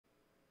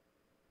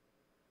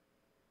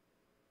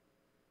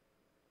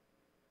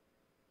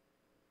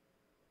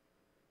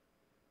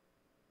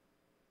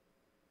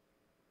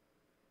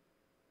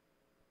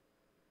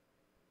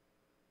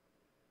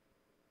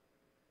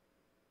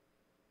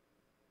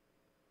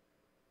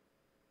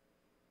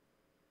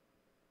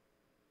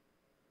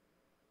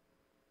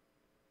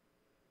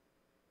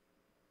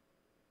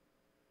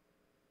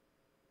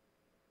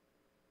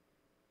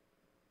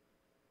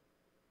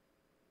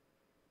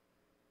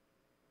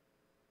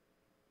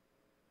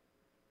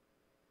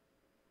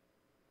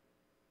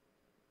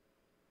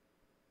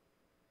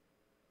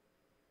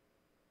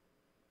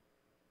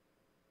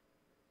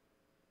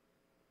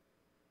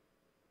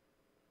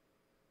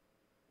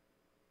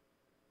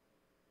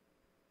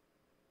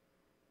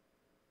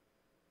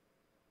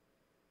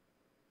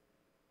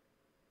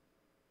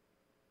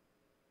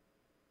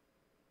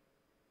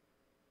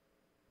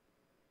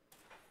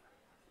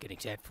Getting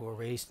set for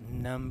race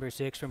number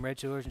 6 from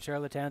Redshores in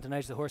Charlottetown.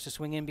 Tonight's the horses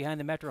swing in behind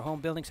the Metro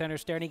Home Building Center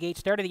starting gate.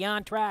 Start of the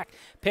on track.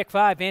 Pick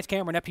 5. Vance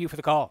Cameron, up to you for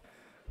the call.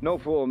 No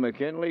Fool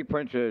McKinley,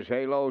 Princess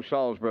Halo,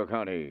 Salzburg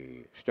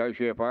Honey,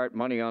 Starship Art,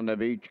 Money on the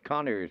Beach,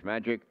 Connors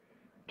Magic,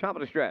 top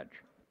of the stretch.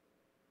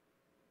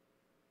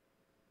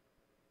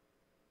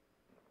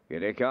 Here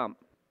they come.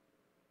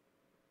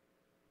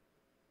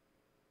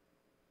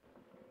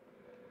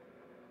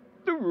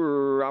 The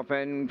rough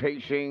and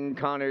pacing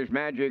Connors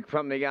Magic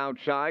from the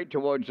outside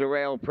towards the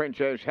rail.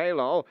 Princess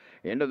Halo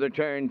into the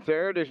turn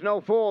third is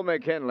No Fool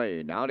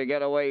McKinley. Now to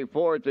get away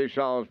fourth is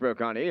Salzburg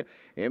Honey.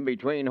 In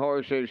between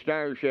horses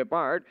Starship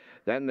Art.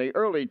 Then the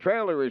early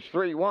trailer is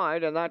 3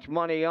 wide, and that's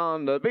Money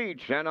on the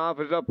Beach. Sent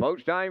off as a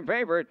post-time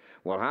favorite.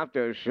 Will have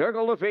to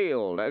circle the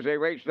field as they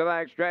race the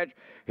backstretch.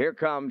 Here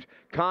comes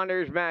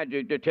Connors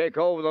Magic to take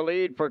over the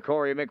lead for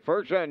Corey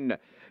McPherson.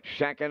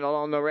 Second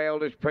along the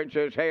rail is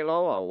Princess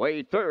Halo.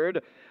 Away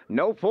third,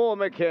 No Fool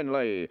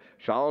McKinley.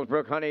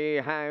 Salzburg Honey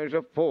has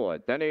a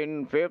fourth. Then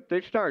in fifth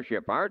is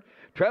Starship Art.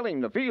 Trailing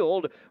the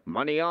field,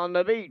 Money on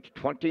the Beach,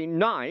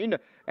 29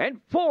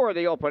 and 4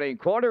 the opening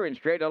quarter in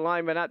straight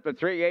alignment at the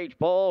 3/8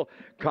 pole.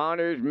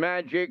 Connors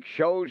Magic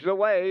shows the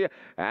way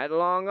at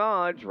long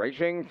odds.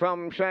 Racing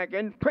from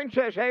second,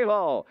 Princess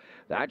Halo.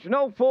 That's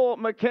No Fool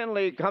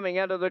McKinley coming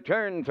into the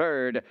turn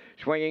third.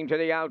 Swinging to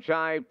the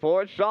outside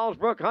fourth.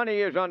 Salzburg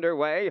Honey is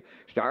underway.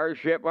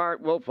 Starship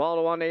Art will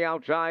follow on the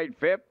outside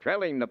fifth.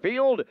 Trailing the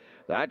field,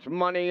 that's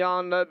Money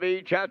on the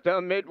Beach at the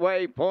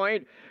midway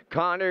point.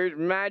 Connors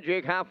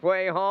Magic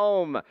halfway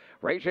home.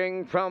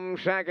 Racing from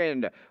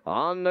second.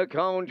 On the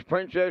cones,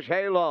 Princess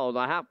Halo.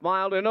 The half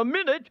mile in a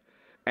minute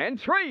and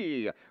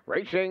 3.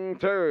 Racing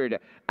third.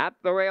 At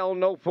the rail,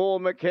 No Fool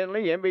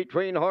McKinley. In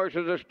between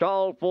horses, a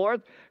stall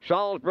fourth.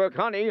 Salzburg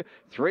Honey.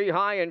 3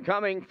 high and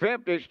coming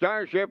fifth is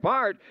Starship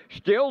Art.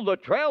 Still the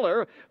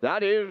trailer.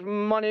 That is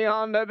Money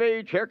on the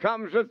Beach. Here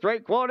comes the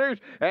 3/4.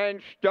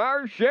 And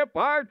Starship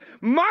Art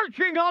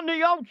marching on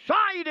the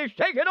outside is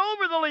taking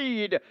over the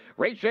lead.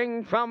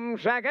 Racing from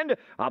second.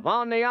 Up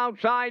on the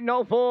outside,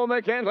 No Fool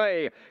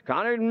McKinley.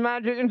 Connors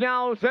Magic is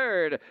now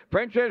third.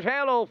 Princess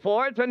Halo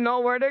fourth and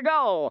nowhere to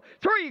go.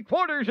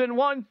 3/4 and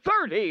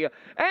 1:30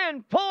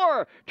 and 4.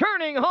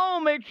 Turning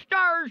home, it's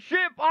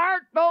Starship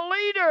Art, the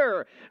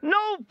leader.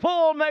 No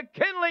Fool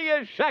McKinley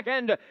is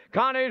second.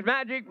 Connors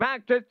Magic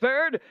back to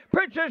third.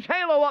 Princess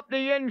Halo up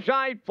the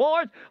inside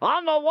fourth.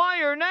 On the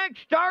wire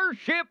next,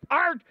 Starship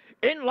Art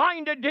in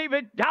line to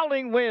David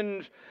Dowling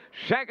wins.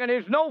 Second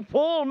is No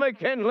Fool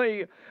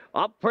McKinley.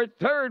 Up for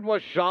third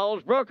was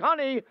Salzburg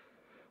Honey.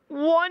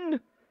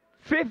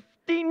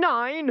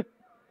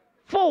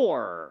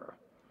 1:59.4.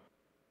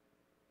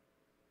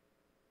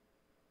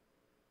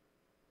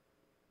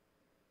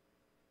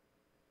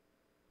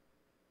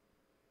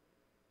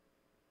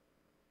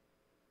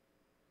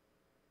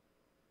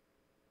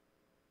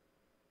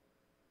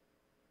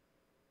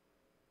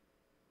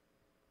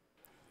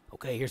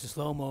 Okay, here's the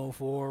slow-mo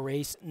for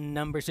race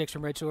number 6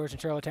 from Redshores in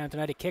Charlottetown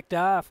tonight. It kicked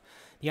off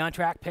the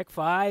on-track pick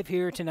 5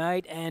 here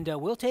tonight, and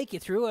we'll take you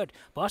through it.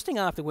 Busting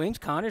off the wings,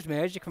 Connors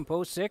Magic from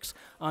post 6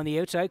 on the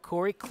outside.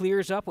 Corey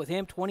clears up with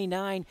him,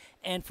 29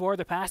 and 4.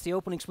 They're past the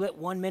opening split,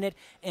 1 minute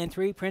and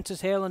 3. Princess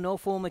Hale and No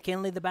Fool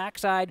McKinley, the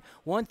backside,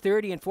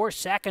 1:30 and 4.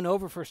 Second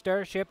over for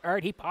Starship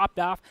Art. He popped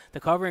off the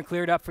cover and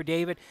cleared up for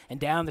David,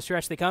 and down the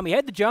stretch they come. He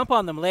had to jump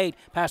on them late,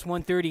 past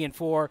 1:30 and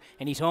 4,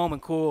 and he's home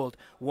and cooled,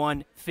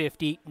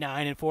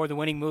 1:59 and 4. The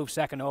winning move,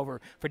 second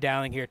over for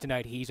Dowling here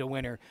tonight. He's a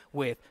winner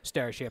with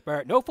Starship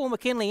Art. No Fool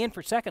McKinley in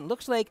for second.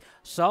 Looks like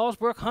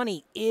Salzburg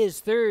Honey is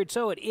third,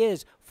 so it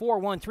is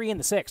 4-1-3 in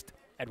the 6th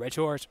at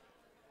Redshores.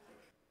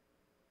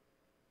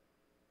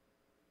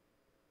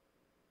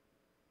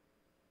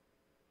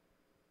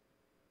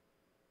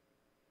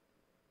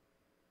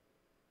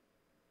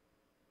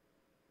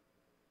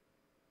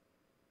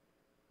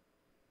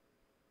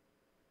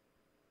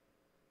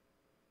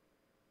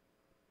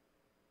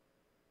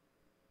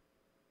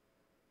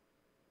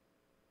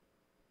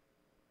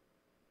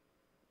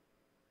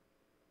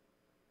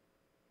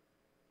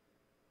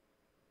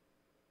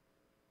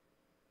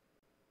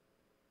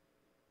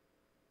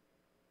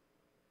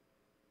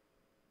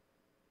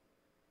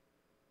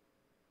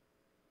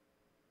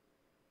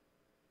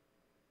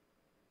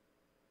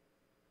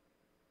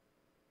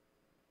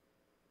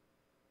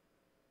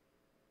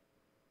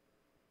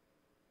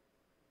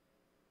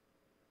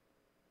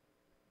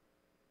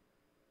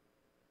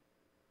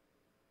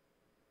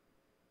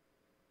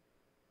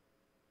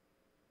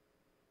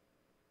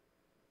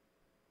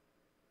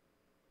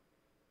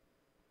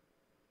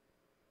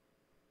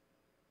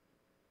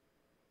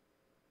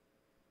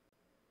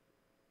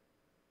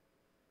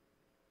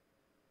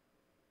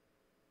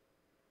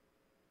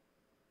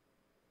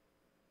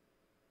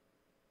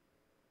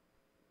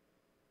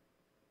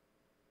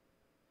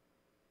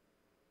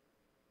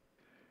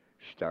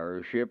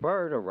 Starship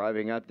Art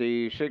arriving at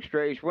the 6th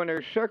race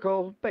winner's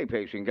circle. Bay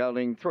Pacing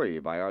Gelding 3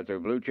 by Arthur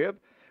Bluechip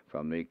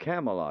from the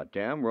Camelot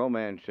Dam.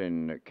 Romance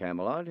in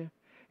Camelot.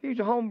 He's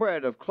a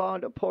homebred of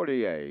Claude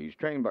Portier. He's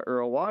trained by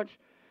Earl Watts.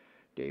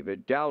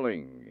 David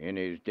Dowling in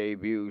his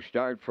debut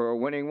start for a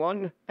winning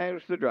one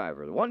as the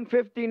driver.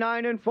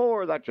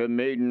 159-4, that's a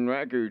maiden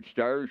record.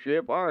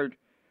 Starship Art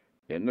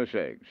in the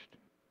sixth.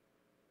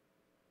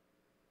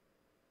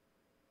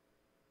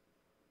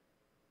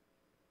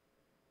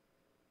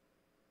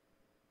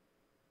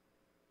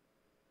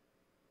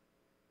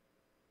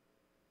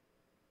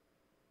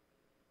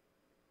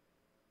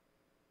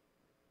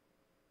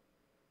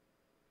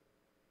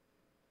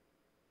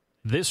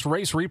 This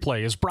race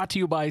replay is brought to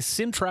you by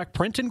Simtrack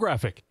Print and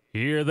Graphic.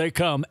 Here they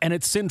come, and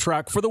it's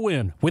Simtrack for the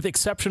win with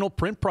exceptional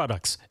print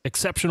products,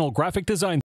 exceptional graphic design